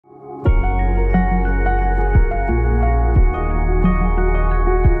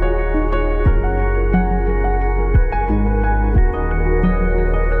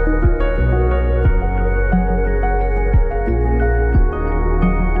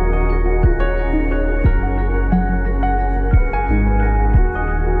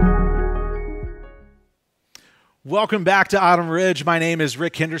Welcome back to Autumn Ridge. My name is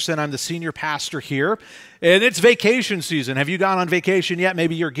Rick Henderson. I'm the senior pastor here, and it's vacation season. Have you gone on vacation yet?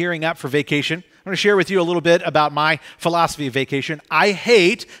 Maybe you're gearing up for vacation. I'm going to share with you a little bit about my philosophy of vacation. I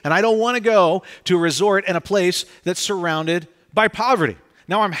hate, and I don't want to go to a resort in a place that's surrounded by poverty.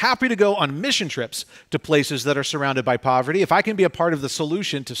 Now, I'm happy to go on mission trips to places that are surrounded by poverty. If I can be a part of the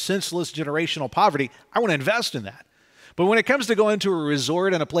solution to senseless generational poverty, I want to invest in that. But when it comes to going to a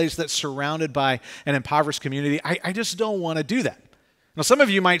resort in a place that's surrounded by an impoverished community, I just don't want to do that. Now, some of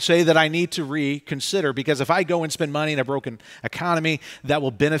you might say that I need to reconsider, because if I go and spend money in a broken economy that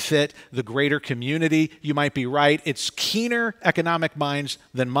will benefit the greater community, you might be right. It's keener economic minds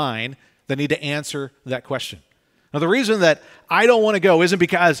than mine that need to answer that question. Now, the reason that I don't want to go isn't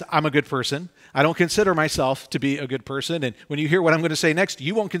because I'm a good person. I don't consider myself to be a good person. And when you hear what I'm going to say next,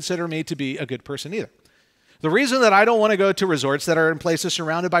 you won't consider me to be a good person either. The reason that I don't want to go to resorts that are in places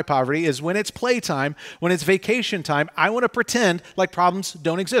surrounded by poverty is when it's playtime, when it's vacation time, I want to pretend like problems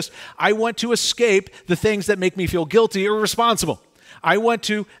don't exist. I want to escape the things that make me feel guilty or responsible. I want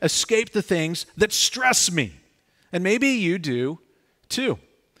to escape the things that stress me. And maybe you do too.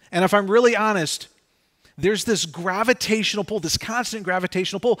 And if I'm really honest, there's this gravitational pull, this constant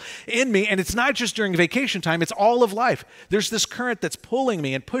gravitational pull in me, and it's not just during vacation time, it's all of life. There's this current that's pulling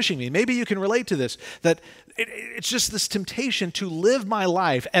me and pushing me. Maybe you can relate to this, that it's just this temptation to live my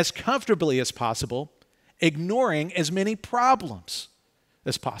life as comfortably as possible, ignoring as many problems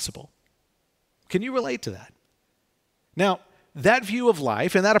as possible. Can you relate to that? Now, that view of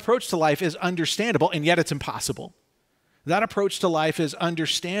life and that approach to life is understandable, and yet it's impossible. That approach to life is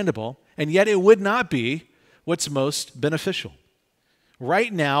understandable, and yet it would not be what's most beneficial.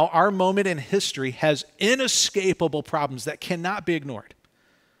 Right now, our moment in history has inescapable problems that cannot be ignored.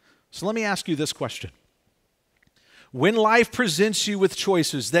 So let me ask you this question. When life presents you with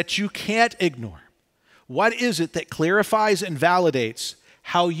choices that you can't ignore, what is it that clarifies and validates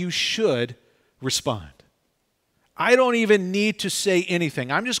how you should respond? I don't even need to say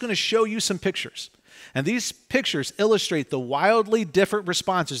anything. I'm just going to show you some pictures. And these pictures illustrate the wildly different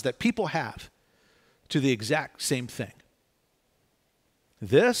responses that people have to the exact same thing.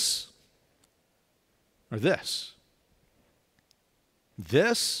 This or this.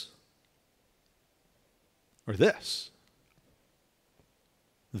 This or this.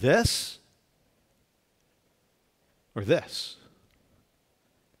 This or this.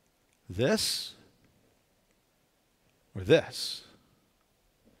 This or this.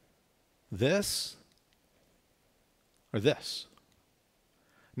 This or this.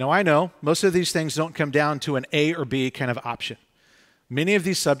 Now, I know most of these things don't come down to an A or B kind of option. Many of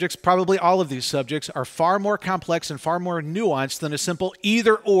these subjects, probably all of these subjects, are far more complex and far more nuanced than a simple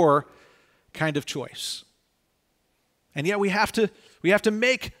either or kind of choice. And yet we have to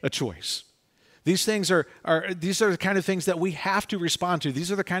make a choice. These things these are the kind of things that we have to respond to.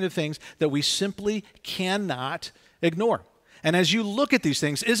 These are the kind of things that we simply cannot ignore. And as you look at these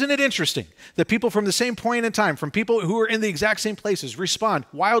things, isn't it interesting that people from the same point in time, from people who are in the exact same places, respond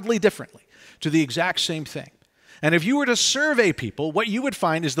wildly differently to the exact same thing? And if you were to survey people, what you would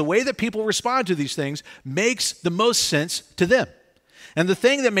find is the way that people respond to these things makes the most sense to them. And the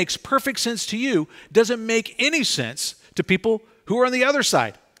thing that makes perfect sense to you doesn't make any sense to people who are on the other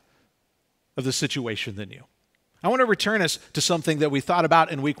side of the situation than you. I want to return us to something that we thought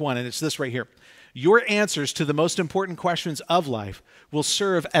about in week 1, and it's this right here. Your answers to the most important questions of life will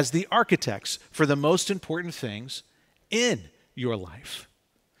serve as the architects for the most important things in your life.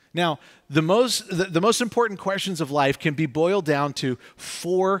 Now, the most important questions of life can be boiled down to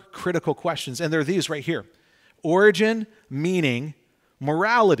 4 critical questions, and they're these right here: origin, meaning,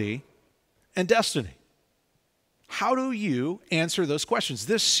 morality, and destiny. How do you answer those questions?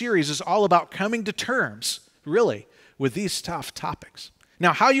 This series is all about coming to terms, really, with these tough topics.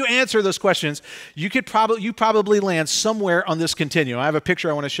 Now, how you answer those questions, you probably land somewhere on this continuum. I have a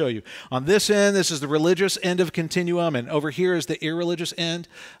picture I want to show you. On this end, this is the religious end of continuum, and over here is the irreligious end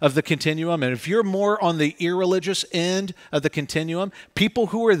of the continuum. And if you're more on the irreligious end of the continuum, people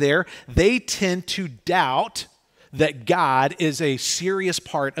who are there, they tend to doubt that God is a serious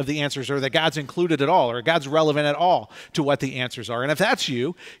part of the answers, or that God's included at all, or God's relevant at all to what the answers are. And if that's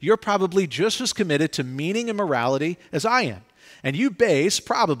you, you're probably just as committed to meaning and morality as I am. And you base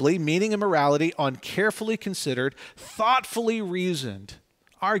probably meaning and morality on carefully considered, thoughtfully reasoned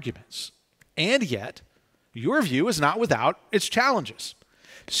arguments. And yet, your view is not without its challenges.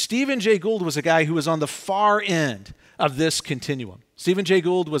 Stephen Jay Gould was a guy who was on the far end of this continuum. Stephen Jay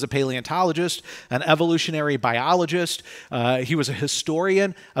Gould was a paleontologist, an evolutionary biologist. He was a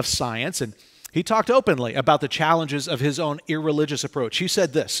historian of science, and he talked openly about the challenges of his own irreligious approach. He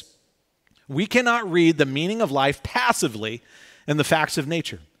said this: We cannot read the meaning of life passively in the facts of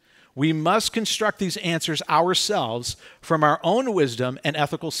nature. We must construct these answers ourselves from our own wisdom and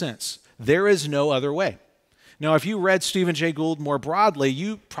ethical sense. There is no other way. Now, if you read Stephen Jay Gould more broadly,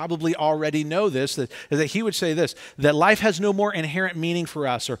 you probably already know this, that he would say this, that life has no more inherent meaning for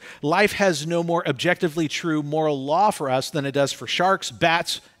us, or life has no more objectively true moral law for us than it does for sharks,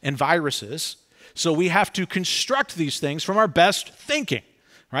 bats, and viruses. So we have to construct these things from our best thinking,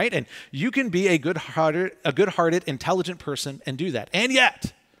 right? And you can be a good-hearted, intelligent person and do that. And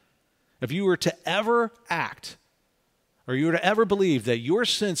yet, if you were to ever act, or you were to ever believe that your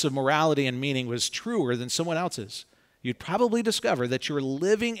sense of morality and meaning was truer than someone else's, you'd probably discover that you're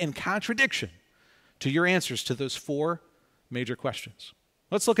living in contradiction to your answers to those four major questions.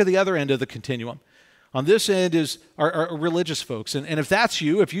 Let's look at the other end of the continuum. On this end is our religious folks. And if that's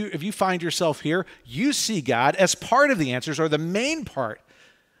you, if you find yourself here, you see God as part of the answers, or the main part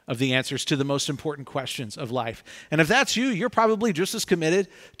of the answers to the most important questions of life. And if that's you, you're probably just as committed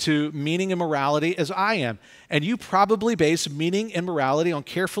to meaning and morality as I am. And you probably base meaning and morality on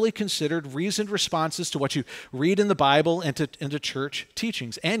carefully considered, reasoned responses to what you read in the Bible and to church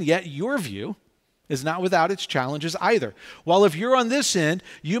teachings. And yet your view is not without its challenges either. While if you're on this end,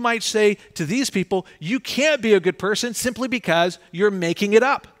 you might say to these people, you can't be a good person simply because you're making it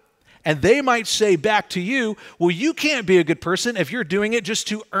up. And they might say back to you, well, you can't be a good person if you're doing it just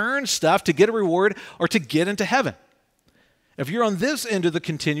to earn stuff, to get a reward, or to get into heaven. If you're on this end of the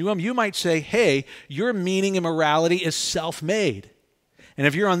continuum, you might say, hey, your meaning and morality is self-made. And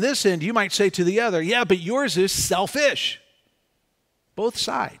if you're on this end, you might say to the other, yeah, but yours is selfish. Both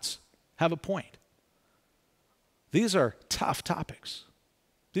sides have a point. These are tough topics.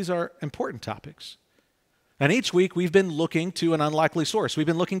 These are important topics. And each week we've been looking to an unlikely source. We've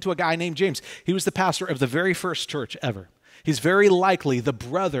been looking to a guy named James. He was the pastor of the very first church ever. He's very likely the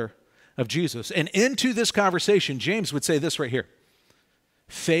brother of Jesus. And into this conversation, James would say this right here.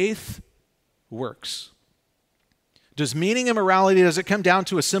 Faith works. Does meaning and morality, does it come down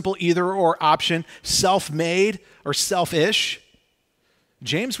to a simple either-or option, self-made or selfish?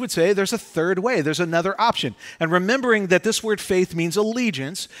 James would say there's a third way. There's another option. And remembering that this word faith means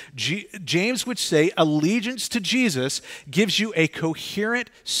allegiance, James would say allegiance to Jesus gives you a coherent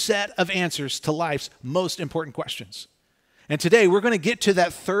set of answers to life's most important questions. And today we're going to get to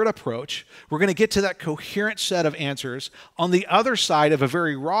that third approach. We're going to get to that coherent set of answers on the other side of a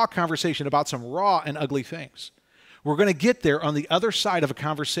very raw conversation about some raw and ugly things. We're going to get there on the other side of a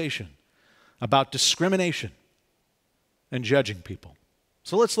conversation about discrimination and judging people.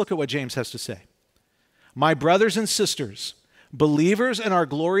 So let's look at what James has to say. My brothers and sisters, believers in our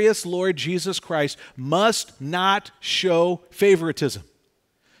glorious Lord Jesus Christ must not show favoritism.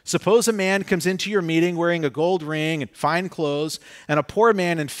 Suppose a man comes into your meeting wearing a gold ring and fine clothes, and a poor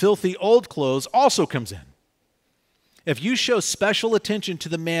man in filthy old clothes also comes in. If you show special attention to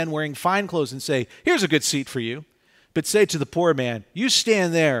the man wearing fine clothes and say, here's a good seat for you, but say to the poor man, you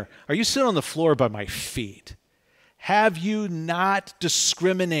stand there, or you sit on the floor by my feet. Have you not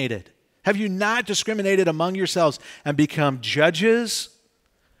discriminated? Have you not discriminated among yourselves and become judges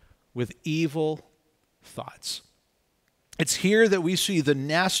with evil thoughts? It's here that we see the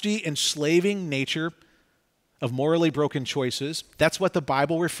nasty, enslaving nature of morally broken choices. That's what the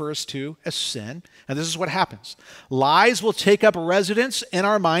Bible refers to as sin. And this is what happens. Lies will take up residence in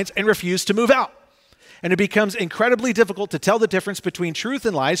our minds and refuse to move out. And it becomes incredibly difficult to tell the difference between truth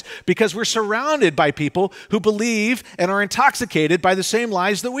and lies because we're surrounded by people who believe and are intoxicated by the same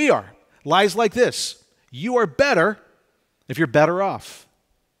lies that we are. Lies like this: you are better if you're better off.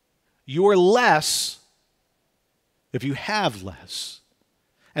 You are less if you have less.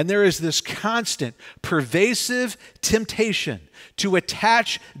 And there is this constant, pervasive temptation to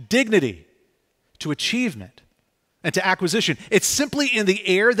attach dignity to achievement and to acquisition. It's simply in the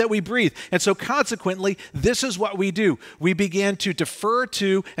air that we breathe. And so consequently, this is what we do. We begin to defer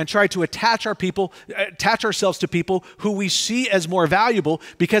to and try to attach ourselves to people who we see as more valuable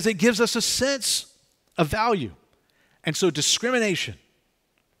because it gives us a sense of value. And so discrimination,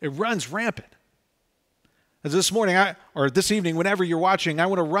 it runs rampant. As this morning, or this evening, whenever you're watching, I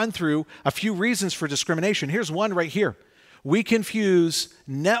want to run through a few reasons for discrimination. Here's one right here. We confuse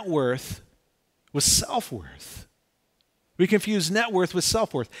net worth with self-worth. We confuse net worth with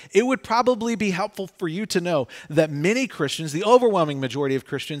self-worth. It would probably be helpful for you to know that many Christians, the overwhelming majority of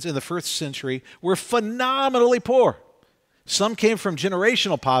Christians in the first century, were phenomenally poor. Some came from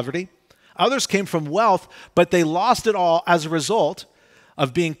generational poverty. Others came from wealth, but they lost it all as a result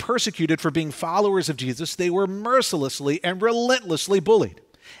of being persecuted for being followers of Jesus. They were mercilessly and relentlessly bullied.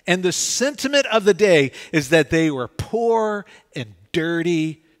 And the sentiment of the day is that they were poor and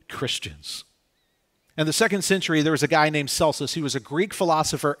dirty Christians. In the 2nd century, there was a guy named Celsus. He was a Greek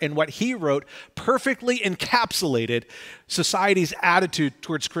philosopher, and what he wrote perfectly encapsulated society's attitude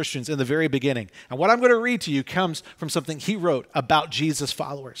towards Christians in the very beginning. And what I'm going to read to you comes from something he wrote about Jesus'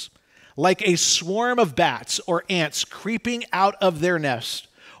 followers. Like a swarm of bats or ants creeping out of their nest,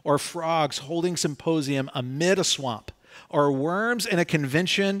 or frogs holding symposium amid a swamp, or worms in a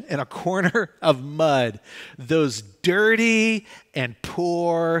convention in a corner of mud, those dirty and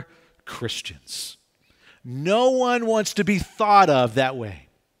poor Christians. No one wants to be thought of that way.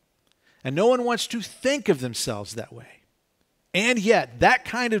 And no one wants to think of themselves that way. And yet, that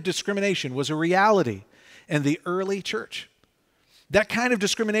kind of discrimination was a reality in the early church. That kind of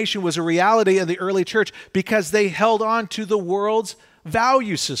discrimination was a reality in the early church because they held on to the world's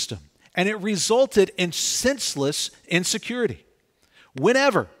value system. And it resulted in senseless insecurity.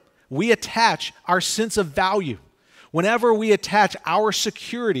 Whenever we attach our sense of value, whenever we attach our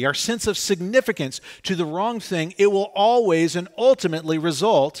security, our sense of significance to the wrong thing, it will always and ultimately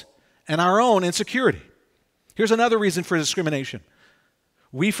result in our own insecurity. Here's another reason for discrimination.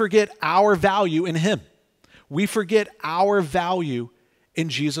 We forget our value in Him. We forget our value in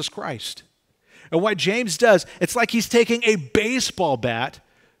Jesus Christ. And what James does, it's like he's taking a baseball bat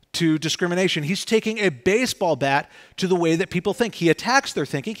to discrimination. He's taking a baseball bat to the way that people think. He attacks their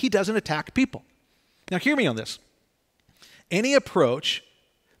thinking. He doesn't attack people. Now, hear me on this. Any approach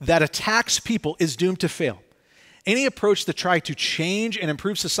that attacks people is doomed to fail. Any approach that tries to change and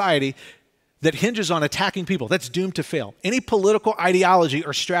improve society that hinges on attacking people, that's doomed to fail. Any political ideology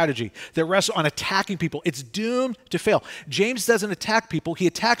or strategy that rests on attacking people, it's doomed to fail. James doesn't attack people. He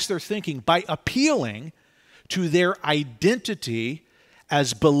attacks their thinking by appealing to their identity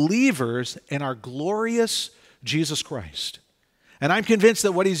as believers in our glorious Jesus Christ. And I'm convinced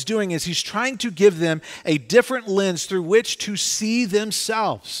that what he's doing is he's trying to give them a different lens through which to see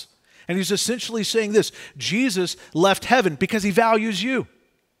themselves. And he's essentially saying this: Jesus left heaven because he values you.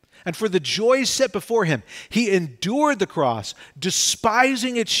 And for the joy set before him, he endured the cross,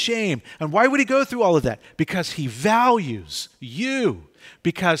 despising its shame. And why would he go through all of that? Because he values you,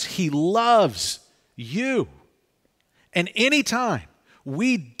 because he loves you. And anytime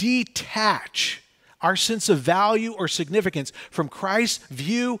we detach our sense of value or significance from Christ's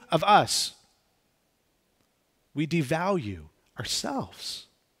view of us, we devalue ourselves.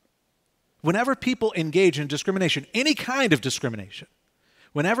 Whenever people engage in discrimination, any kind of discrimination,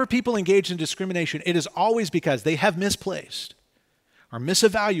 whenever people engage in discrimination, it is always because they have misplaced or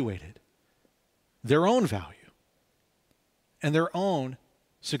misevaluated their own value and their own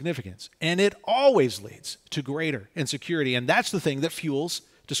significance. And it always leads to greater insecurity. And that's the thing that fuels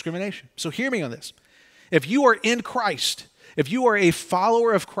discrimination. So hear me on this. If you are in Christ, if you are a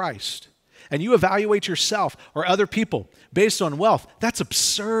follower of Christ, and you evaluate yourself or other people based on wealth, that's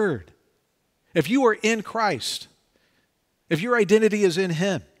absurd. If you are in Christ, if your identity is in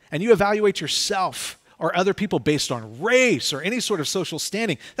Him, and you evaluate yourself or other people based on race or any sort of social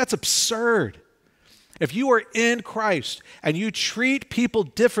standing, that's absurd. If you are in Christ and you treat people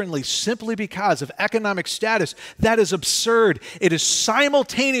differently simply because of economic status, that is absurd. It is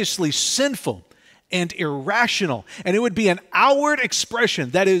simultaneously sinful and irrational, and it would be an outward expression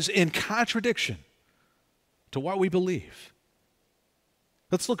that is in contradiction to what we believe.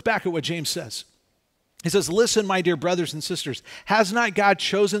 Let's look back at what James says. He says, "Listen, my dear brothers and sisters, has not God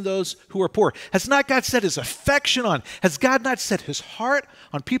chosen those who are poor? Has not God set his affection on? Has God not set his heart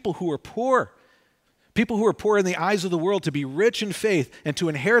on people who are poor? People who are poor in the eyes of the world, to be rich in faith and to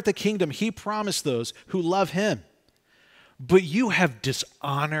inherit the kingdom he promised those who love him. But you have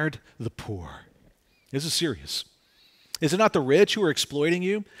dishonored the poor." This is serious. Is it not the rich who are exploiting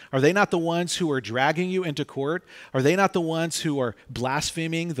you? Are they not the ones who are dragging you into court? Are they not the ones who are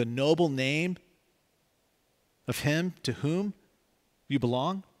blaspheming the noble name of him to whom you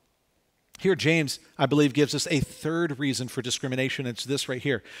belong? Here, James, I believe, gives us a third reason for discrimination. It's this right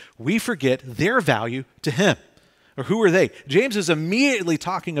here. We forget their value to him. Or who are they? James is immediately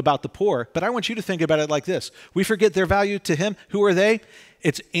talking about the poor, but I want you to think about it like this. We forget their value to him. Who are they?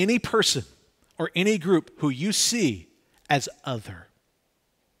 It's any person or any group who you see as other.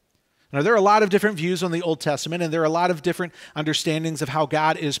 Now, there are a lot of different views on the Old Testament, and there are a lot of different understandings of how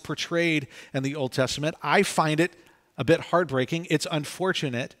God is portrayed in the Old Testament. I find it a bit heartbreaking. It's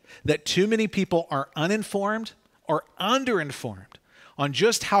unfortunate that too many people are uninformed or underinformed on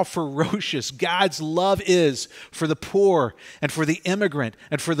just how ferocious God's love is for the poor and for the immigrant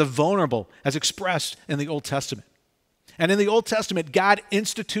and for the vulnerable as expressed in the Old Testament. And in the Old Testament, God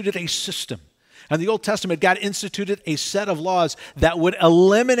instituted a system. In the Old Testament, God instituted a set of laws that would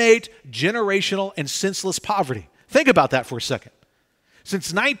eliminate generational and senseless poverty. Think about that for a second.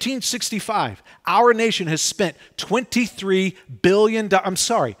 Since 1965, our nation has spent $23 trillion.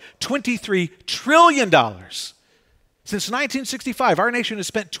 Since 1965, our nation has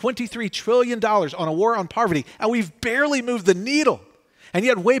spent $23 trillion on a war on poverty, and we've barely moved the needle. And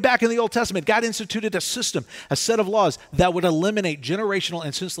yet, way back in the Old Testament, God instituted a system, a set of laws that would eliminate generational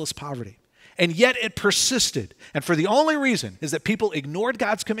and senseless poverty. And yet it persisted. And for the only reason is that people ignored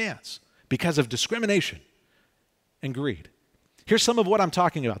God's commands because of discrimination and greed. Here's some of what I'm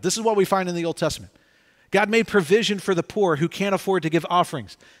talking about. This is what we find in the Old Testament. God made provision for the poor who can't afford to give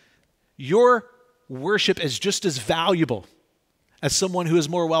offerings. Your worship is just as valuable as someone who is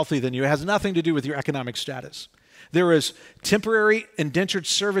more wealthy than you. It has nothing to do with your economic status. There is temporary indentured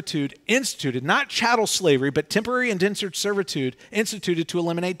servitude instituted, not chattel slavery, but temporary indentured servitude instituted to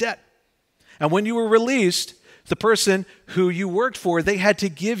eliminate debt. And when you were released, the person who you worked for, they had to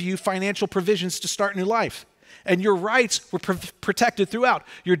give you financial provisions to start a new life. And your rights were protected throughout.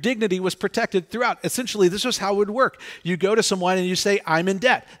 Your dignity was protected throughout. Essentially, this is how it would work. You go to someone and you say, I'm in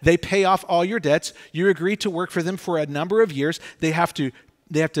debt. They pay off all your debts. You agree to work for them for a number of years. They have to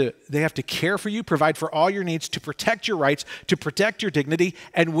care for you, provide for all your needs, to protect your rights, to protect your dignity.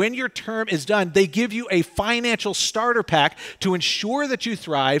 And when your term is done, they give you a financial starter pack to ensure that you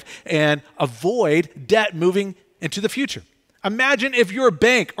thrive and avoid debt moving into the future. Imagine if your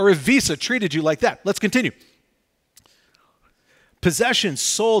bank or a Visa treated you like that. Let's continue. Possessions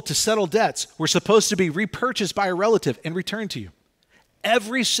sold to settle debts were supposed to be repurchased by a relative and returned to you.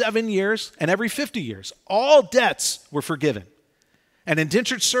 Every 7 years and every 50 years, all debts were forgiven. And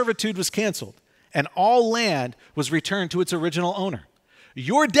indentured servitude was canceled, and all land was returned to its original owner.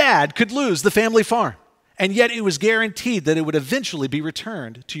 Your dad could lose the family farm, and yet it was guaranteed that it would eventually be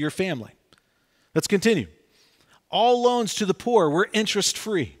returned to your family. Let's continue. All loans to the poor were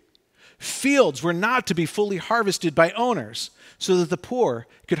interest-free. Fields were not to be fully harvested by owners so that the poor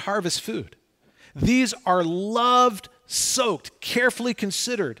could harvest food. These are loved, soaked, carefully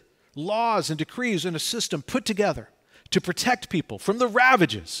considered laws and decrees in a system put together to protect people from the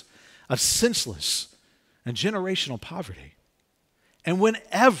ravages of senseless and generational poverty. And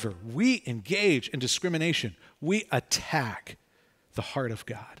whenever we engage in discrimination, we attack the heart of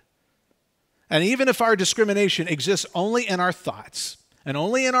God. And even if our discrimination exists only in our thoughts and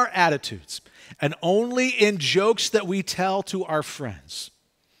only in our attitudes and only in jokes that we tell to our friends,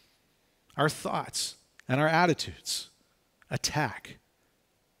 our thoughts and our attitudes attack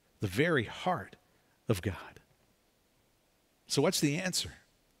the very heart of God. So what's the answer?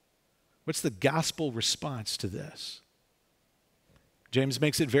 What's the gospel response to this? James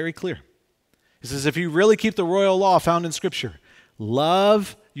makes it very clear. He says, if you really keep the royal law found in Scripture,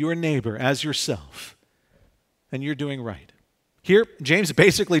 love your neighbor as yourself, then you're doing right. Here, James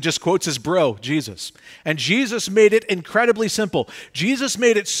basically just quotes his bro, Jesus. And Jesus made it incredibly simple. Jesus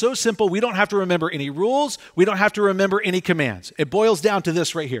made it so simple we don't have to remember any rules. We don't have to remember any commands. It boils down to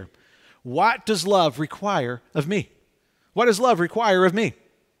this right here. What does love require of me? What does love require of me?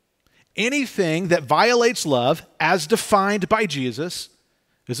 Anything that violates love, as defined by Jesus,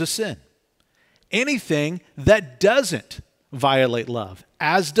 is a sin. Anything that doesn't violate love,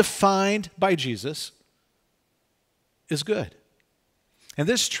 as defined by Jesus, is good. And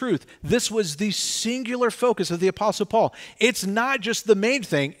this truth, this was the singular focus of the Apostle Paul. It's not just the main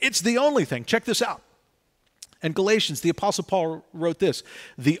thing, it's the only thing. Check this out. In Galatians, the Apostle Paul wrote this: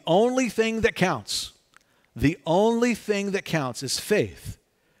 the only thing that counts is faith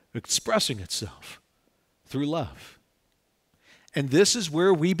expressing itself through love. And this is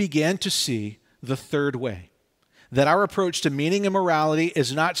where we begin to see the third way, that our approach to meaning and morality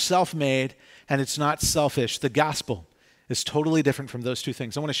is not self-made and it's not selfish. The gospel is totally different from those two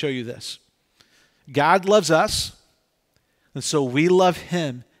things. I want to show you this. God loves us, and so we love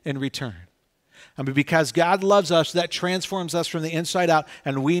him in return. I mean, because God loves us, that transforms us from the inside out,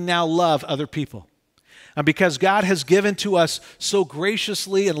 and we now love other people. And because God has given to us so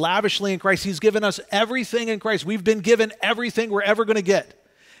graciously and lavishly in Christ, he's given us everything in Christ. We've been given everything we're ever going to get.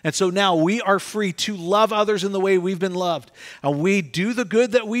 And so now we are free to love others in the way we've been loved. And we do the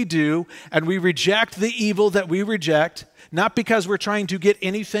good that we do, and we reject the evil that we reject, not because we're trying to get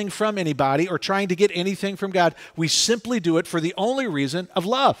anything from anybody or trying to get anything from God. We simply do it for the only reason of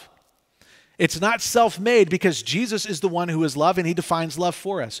love. It's not self-made because Jesus is the one who is love and he defines love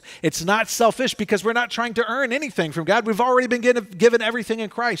for us. It's not selfish because we're not trying to earn anything from God. We've already been given everything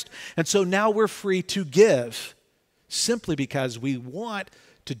in Christ. And so now we're free to give simply because we want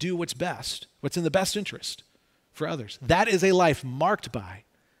to do what's best, what's in the best interest for others. That is a life marked by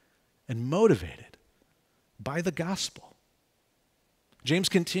and motivated by the gospel. James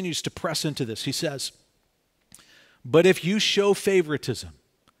continues to press into this. He says, But if you show favoritism,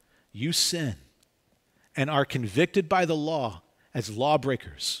 you sin and are convicted by the law as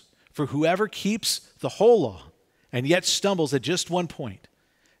lawbreakers. For whoever keeps the whole law and yet stumbles at just one point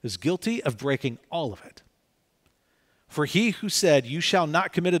is guilty of breaking all of it. For he who said, you shall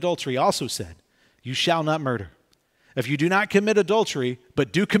not commit adultery, also said, you shall not murder. If you do not commit adultery,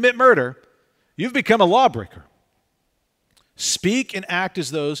 but do commit murder, you've become a lawbreaker. Speak and act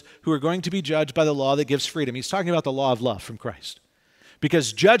as those who are going to be judged by the law that gives freedom. He's talking about the law of love from Christ.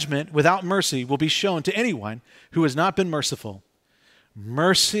 Because judgment without mercy will be shown to anyone who has not been merciful.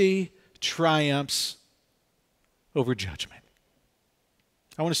 Mercy triumphs over judgment.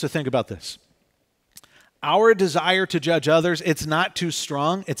 I want us to think about this. Our desire to judge others, it's not too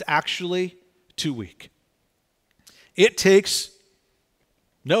strong, it's actually too weak. It takes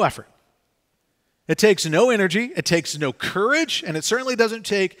no effort. It takes no energy, it takes no courage, and it certainly doesn't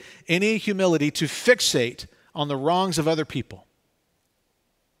take any humility to fixate on the wrongs of other people.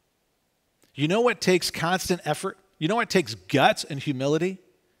 You know what takes constant effort? You know what takes guts and humility?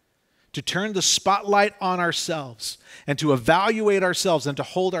 To turn the spotlight on ourselves and to evaluate ourselves and to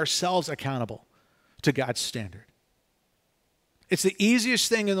hold ourselves accountable to God's standard. It's the easiest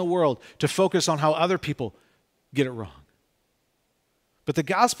thing in the world to focus on how other people get it wrong. But the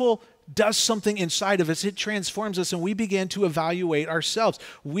gospel does something inside of us. It transforms us and we begin to evaluate ourselves.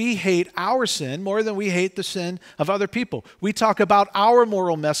 We hate our sin more than we hate the sin of other people. We talk about our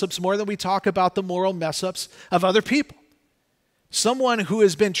moral mess-ups more than we talk about the moral mess-ups of other people. Someone who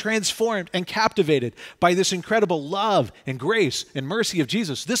has been transformed and captivated by this incredible love and grace and mercy of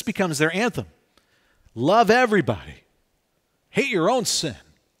Jesus, this becomes their anthem. Love everybody. Hate your own sin.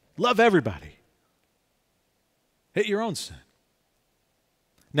 Love everybody. Hate your own sin.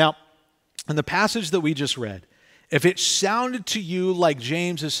 Now, in the passage that we just read, if it sounded to you like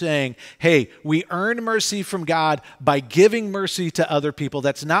James is saying, hey, we earn mercy from God by giving mercy to other people,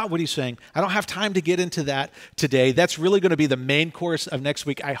 that's not what he's saying. I don't have time to get into that today. That's really going to be the main course of next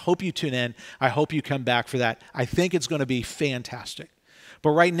week. I hope you tune in. I hope you come back for that. I think it's going to be fantastic.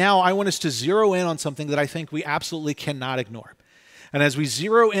 But right now, I want us to zero in on something that I think we absolutely cannot ignore. And as we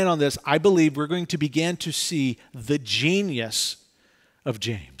zero in on this, I believe we're going to begin to see the genius of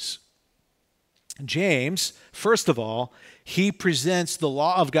James. James, first of all, he presents the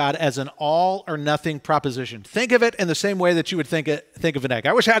law of God as an all or nothing proposition. Think of it in the same way that you would think of an egg.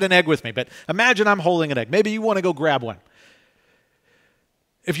 I wish I had an egg with me, but imagine I'm holding an egg. Maybe you want to go grab one.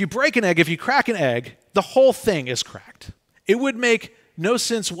 If you break an egg, if you crack an egg, the whole thing is cracked. It would make no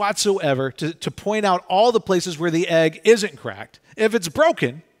sense whatsoever to point out all the places where the egg isn't cracked. If it's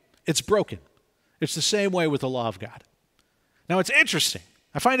broken, it's broken. It's the same way with the law of God. Now, it's interesting.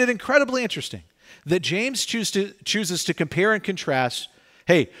 I find it incredibly interesting that James chooses to compare and contrast,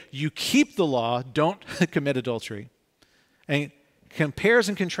 hey, you keep the law, don't commit adultery, and compares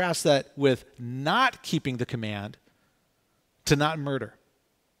and contrasts that with not keeping the command to not murder.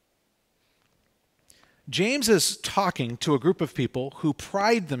 James is talking to a group of people who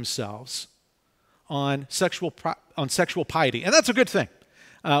pride themselves on sexual piety, and that's a good thing.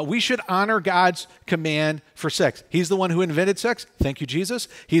 We should honor God's command for sex. He's the one who invented sex. Thank you, Jesus.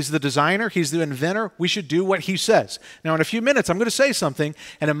 He's the designer. He's the inventor. We should do what he says. Now, in a few minutes, I'm going to say something,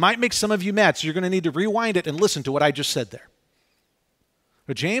 and it might make some of you mad, so you're going to need to rewind it and listen to what I just said there.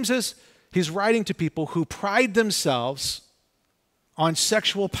 But James he's writing to people who pride themselves on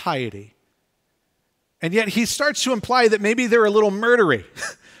sexual piety, and yet he starts to imply that maybe they're a little murdery,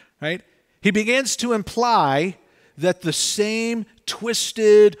 right? He begins to imply that the same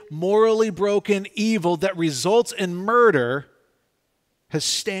twisted, morally broken evil that results in murder has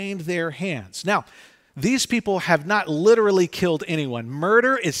stained their hands. Now, these people have not literally killed anyone.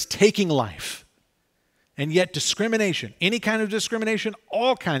 Murder is taking life. And yet discrimination, any kind of discrimination,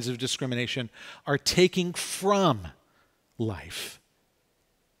 all kinds of discrimination, are taking from life.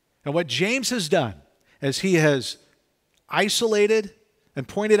 And what James has done is he has isolated and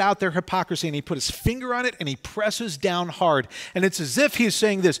pointed out their hypocrisy, and he put his finger on it, and he presses down hard. And it's as if he's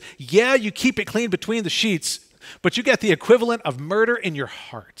saying this, yeah, you keep it clean between the sheets, but you get the equivalent of murder in your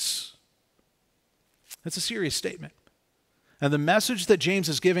hearts. That's a serious statement. And the message that James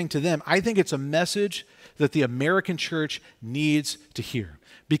is giving to them, I think it's a message that the American church needs to hear.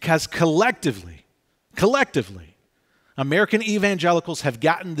 Because collectively, American evangelicals have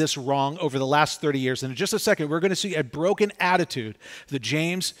gotten this wrong over the last 30 years. And in just a second, we're going to see a broken attitude that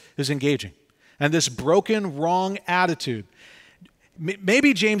James is engaging. And this broken, wrong attitude,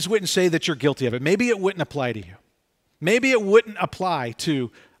 maybe James wouldn't say that you're guilty of it. Maybe it wouldn't apply to you. Maybe it wouldn't apply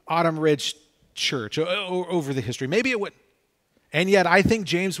to Autumn Ridge Church over the history. Maybe it wouldn't. And yet I think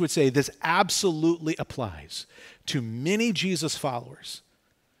James would say this absolutely applies to many Jesus followers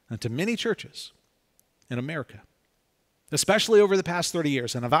and to many churches in America, especially over the past 30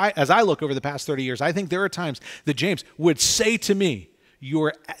 years. And as I look over the past 30 years, I think there are times that James would say to me,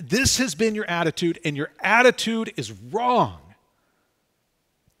 this has been your attitude, and your attitude is wrong.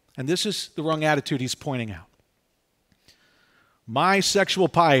 And this is the wrong attitude he's pointing out. My sexual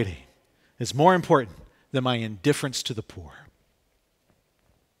piety is more important than my indifference to the poor.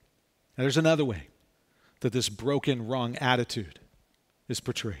 Now, there's another way that this broken, wrong attitude is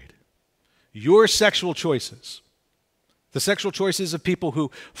portrayed. Your sexual choices, the sexual choices of people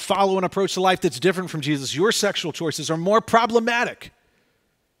who follow an approach to life that's different from Jesus, your sexual choices are more problematic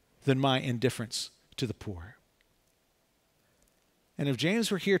than my indifference to the poor. And if James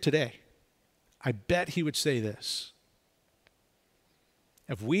were here today, I bet he would say this.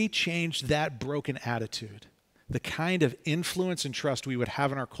 If we changed that broken attitude, the kind of influence and trust we would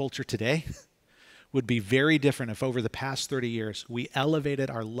have in our culture today would be very different if over the past 30 years we elevated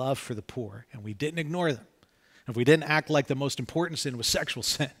our love for the poor and we didn't ignore them. If we didn't act like the most important sin was sexual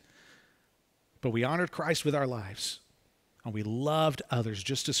sin, but we honored Christ with our lives and we loved others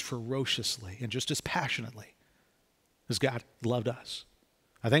just as ferociously and just as passionately as God loved us.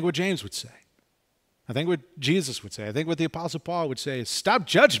 I think what James would say, I think what Jesus would say, I think what the Apostle Paul would say is stop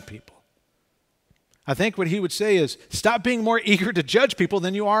judging people. I think what he would say is stop being more eager to judge people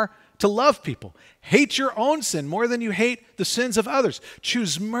than you are to love people. Hate your own sin more than you hate the sins of others.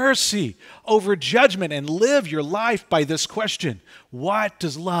 Choose mercy over judgment and live your life by this question: what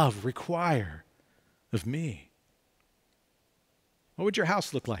does love require of me? What would your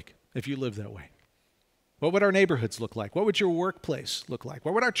house look like if you lived that way? What would our neighborhoods look like? What would your workplace look like?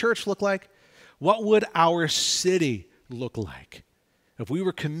 What would our church look like? What would our city look like if we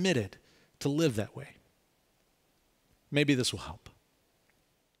were committed to live that way? Maybe this will help.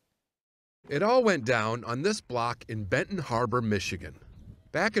 It all went down on this block in Benton Harbor, Michigan.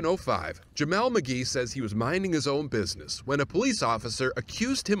 Back in '05, Jamel McGee says he was minding his own business when a police officer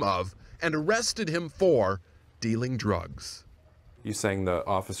accused him of and arrested him for dealing drugs. You saying the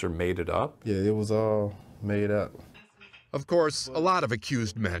officer made it up? Yeah, it was all made up. Of course, a lot of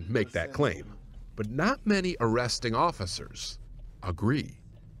accused men make that claim, but not many arresting officers agree.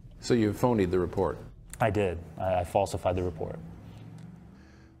 So you phonied the report? I did. I falsified the report.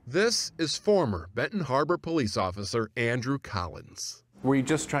 This is former Benton Harbor police officer Andrew Collins. Were you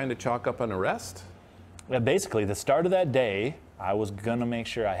just trying to chalk up an arrest? Yeah, basically, the start of that day, I was going to make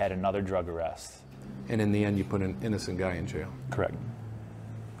sure I had another drug arrest. And in the end, you put an innocent guy in jail? Correct.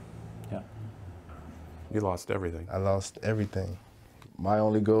 Yeah. You lost everything. I lost everything. My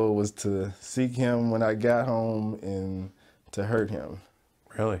only goal was to seek him when I got home and to hurt him.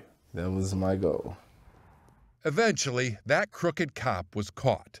 Really? That was my goal. Eventually, that crooked cop was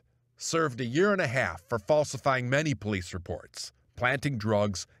caught, served a year and a half for falsifying many police reports, planting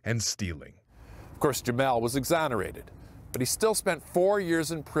drugs, and stealing. Of course, Jamel was exonerated, but he still spent 4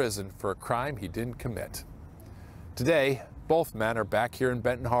 years in prison for a crime he didn't commit. Today, both men are back here in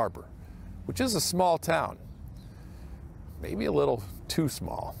Benton Harbor, which is a small town. Maybe a little too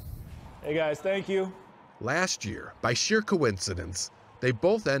small. Hey guys, thank you. Last year, by sheer coincidence, they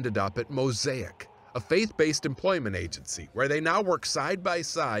both ended up at Mosaic, a faith-based employment agency where they now work side by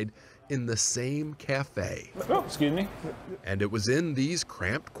side in the same cafe. Oh, excuse me. And it was in these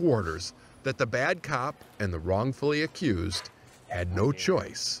cramped quarters that the bad cop and the wrongfully accused had no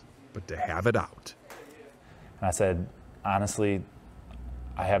choice but to have it out. And I said, honestly,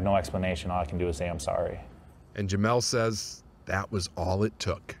 I have no explanation. All I can do is say I'm sorry. And Jamel says that was all it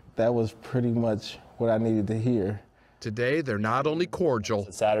took. That was pretty much what I needed to hear. Today, they're not only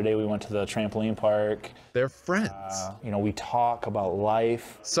cordial, Saturday, we went to the trampoline park. they're friends. We talk about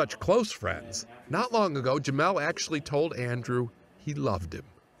life. Such close friends. Not long ago, Jamel actually told Andrew he loved him.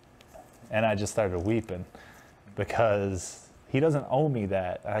 And I just started weeping because he doesn't owe me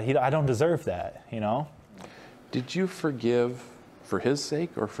that. I don't deserve that, Did you forgive for his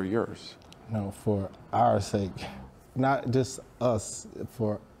sake or for yours? No, for our sake. Not just us,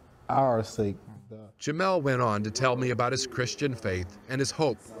 for our sake. Jamel went on to tell me about his Christian faith and his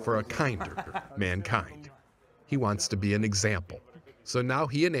hope for a kinder mankind. He wants to be an example. So now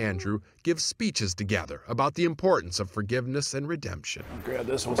he and Andrew give speeches together about the importance of forgiveness and redemption. Grab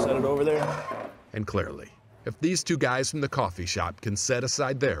this, we'll set it over there. And clearly, if these two guys from the coffee shop can set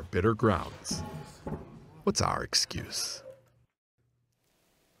aside their bitter grounds, what's our excuse?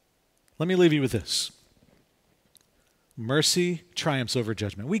 Let me leave you with this. Mercy triumphs over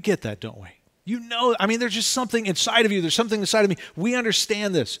judgment. We get that, don't we? There's just something inside of you. There's something inside of me. We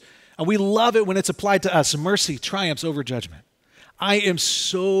understand this. And we love it when it's applied to us. Mercy triumphs over judgment. I am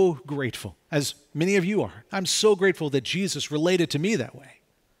so grateful, as many of you are. I'm so grateful that Jesus related to me that way.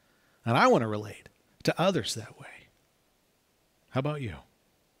 And I want to relate to others that way. How about you?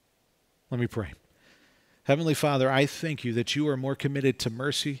 Let me pray. Heavenly Father, I thank you that you are more committed to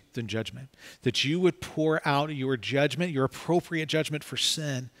mercy than judgment, that you would pour out your judgment, your appropriate judgment for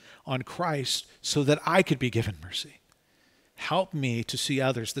sin on Christ so that I could be given mercy. Help me to see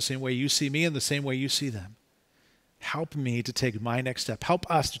others the same way you see me and the same way you see them. Help me to take my next step. Help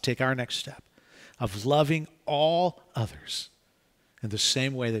us to take our next step of loving all others in the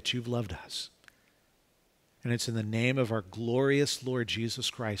same way that you've loved us. And it's in the name of our glorious Lord Jesus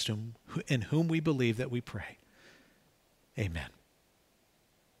Christ, in whom we believe that we pray. Amen.